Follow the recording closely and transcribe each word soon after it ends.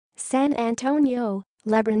San Antonio,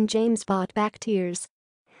 LeBron James fought back tears.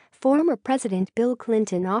 Former President Bill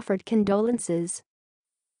Clinton offered condolences.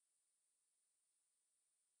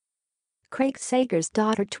 Craig Sager's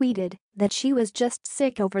daughter tweeted that she was just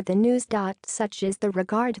sick over the news. Such is the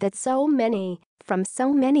regard that so many, from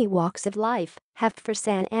so many walks of life, have for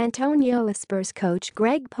San Antonio Spurs coach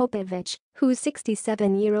Gregg Popovich, whose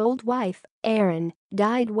 67-year-old wife, Erin,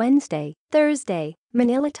 died Thursday,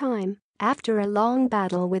 Manila time, after a long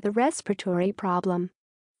battle with a respiratory problem.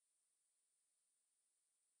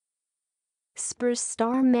 Spurs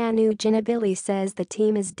star Manu Ginobili says the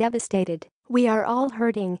team is devastated. "We are all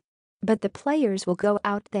hurting. But the players will go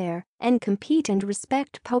out there and compete and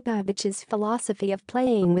respect Popovich's philosophy of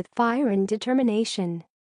playing with fire and determination."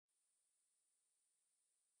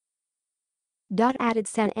 Added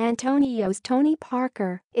San Antonio's Tony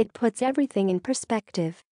Parker, "It puts everything in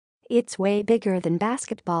perspective. It's way bigger than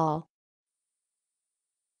basketball."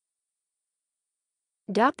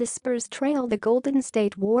 The Spurs trailed the Golden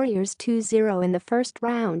State Warriors 2-0 in the first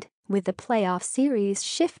round, with the playoff series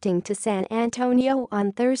shifting to San Antonio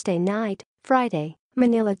on Thursday night, Friday,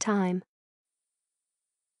 Manila time.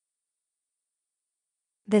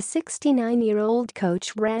 The 69-year-old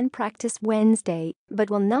coach ran practice Wednesday but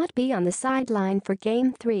will not be on the sideline for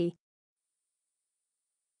Game 3.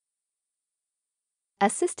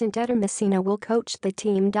 Assistant Ettore Messina will coach the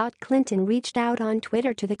team. Clinton reached out on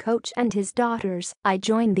Twitter to the coach and his daughters. "I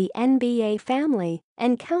joined the NBA family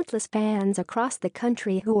and countless fans across the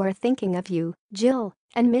country who are thinking of you, Jill,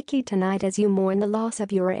 and Mickey tonight as you mourn the loss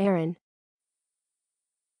of your Erin."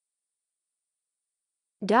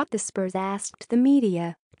 The Spurs asked the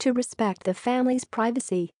media to respect the family's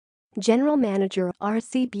privacy. General Manager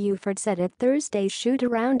R.C. Buford said at Thursday's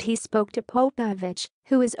shoot-around he spoke to Popovich,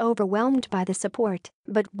 who is overwhelmed by the support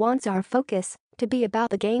but wants our focus to be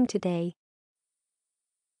about the game today.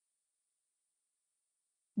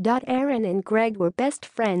 Erin and Gregg were best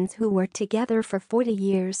friends who were together for 40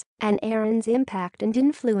 years, and Erin's impact and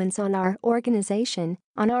influence on our organization,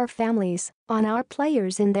 on our families, on our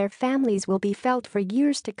players and their families will be felt for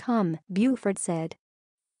years to come, Buford said.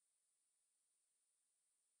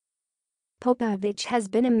 Popovich has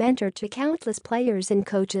been a mentor to countless players and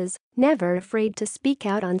coaches, never afraid to speak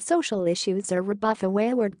out on social issues or rebuff a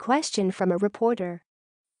wayward question from a reporter.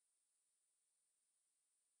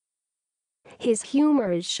 His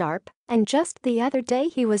humor is sharp, and just the other day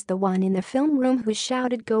he was the one in the film room who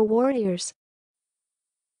shouted "Go Warriors!"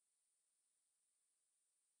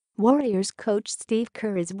 Warriors coach Steve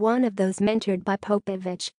Kerr is one of those mentored by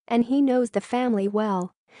Popovich, and he knows the family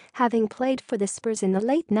well, having played for the Spurs in the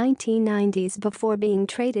late 1990s before being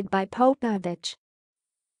traded by Popovich.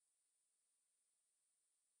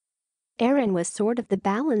 Erin was sort of the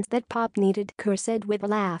balance that Pop needed, Kerr said with a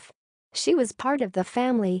laugh. "She was part of the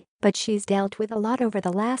family, but she's dealt with a lot over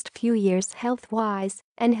the last few years health-wise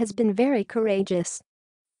and has been very courageous."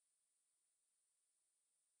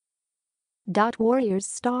 Warriors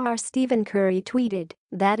star Stephen Curry tweeted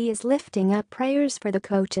that he is lifting up prayers for the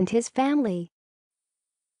coach and his family.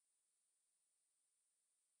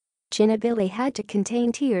 Ginobili had to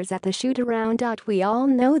contain tears at the shoot-around. "We all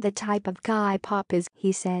know the type of guy Pop is,"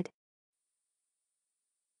 he said.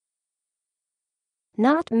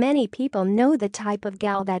 "Not many people know the type of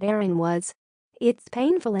gal that Erin was. It's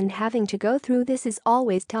painful and having to go through this is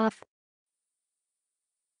always tough.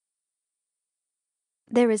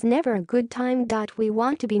 There is never a good time. We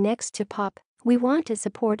want to be next to Pop, we want to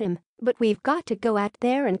support him, but we've got to go out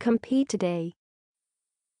there and compete today.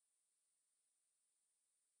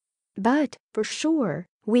 But, for sure,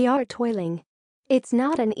 we are toiling. It's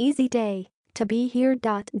not an easy day to be here.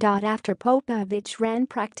 After Popovich ran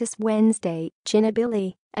practice Wednesday,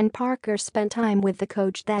 Ginobili and Parker spent time with the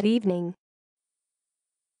coach that evening.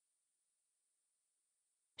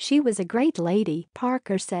 "She was a great lady,"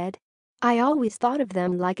 Parker said. "I always thought of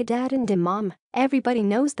them like a dad and a mom, everybody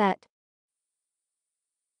knows that.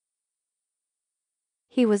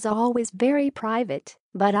 He was always very private,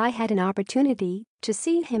 but I had an opportunity to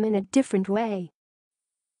see him in a different way."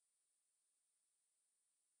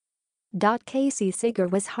 Casey Seeger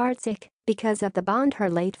was heartsick because of the bond her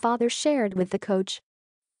late father shared with the coach.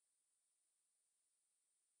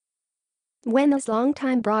 When this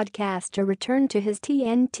longtime broadcaster returned to his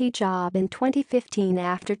TNT job in 2015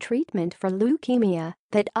 after treatment for leukemia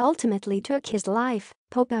that ultimately took his life,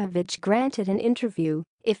 Popovich granted an interview,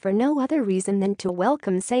 if for no other reason than to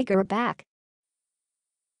welcome Seeger back.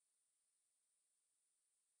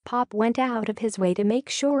 "Pop went out of his way to make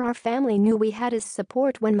sure our family knew we had his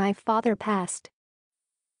support when my father passed.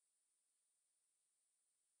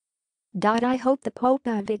 I hope the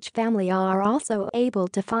Popovich family are also able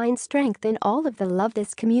to find strength in all of the love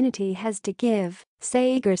this community has to give,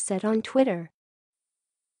 Sager said on Twitter.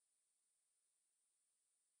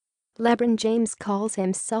 LeBron James calls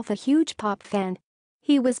himself a huge Pop fan.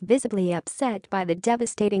 He was visibly upset by the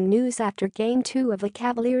devastating news after Game 2 of the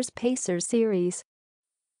Cavaliers-Pacers series.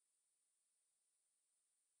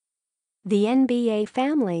 "The NBA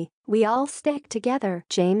family, we all stick together,"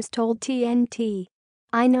 James told TNT.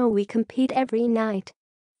 "I know we compete every night.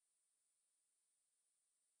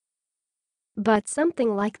 But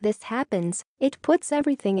something like this happens, it puts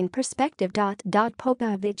everything in perspective.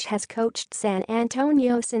 Popovich has coached San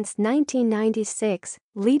Antonio since 1996,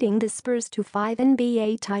 leading the Spurs to 5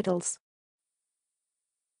 NBA titles.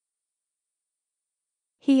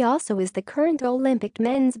 He also is the current Olympic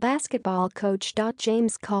men's basketball coach.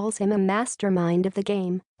 James calls him a mastermind of the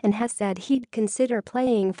game and has said he'd consider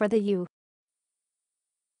playing for the U.S.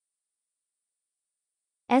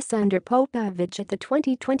 under Popovich at the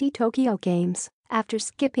 2020 Tokyo Games after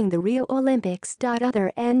skipping the Rio Olympics.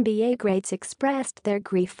 Other NBA greats expressed their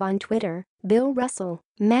grief on Twitter, Bill Russell,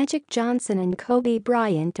 Magic Johnson and Kobe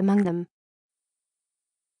Bryant among them.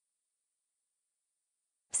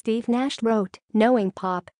 Steve Nash wrote, "Knowing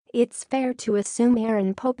Pop, it's fair to assume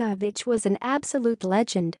Erin Popovich was an absolute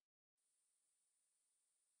legend."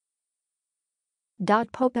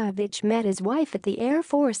 Popovich met his wife at the Air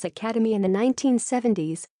Force Academy in the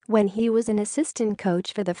 1970s when he was an assistant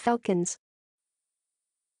coach for the Falcons.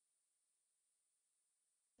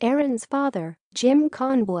 Erin's father, Jim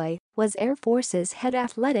Conboy, was Air Force's head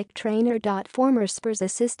athletic trainer. Former Spurs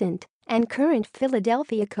assistant and current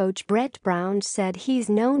Philadelphia coach Brett Brown said he's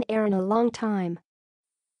known Erin a long time.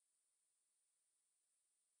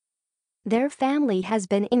 "Their family has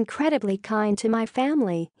been incredibly kind to my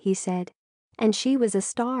family," he said. "And she was a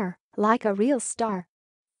star, like a real star.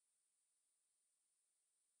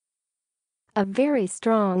 A very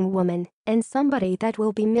strong woman and somebody that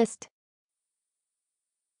will be missed."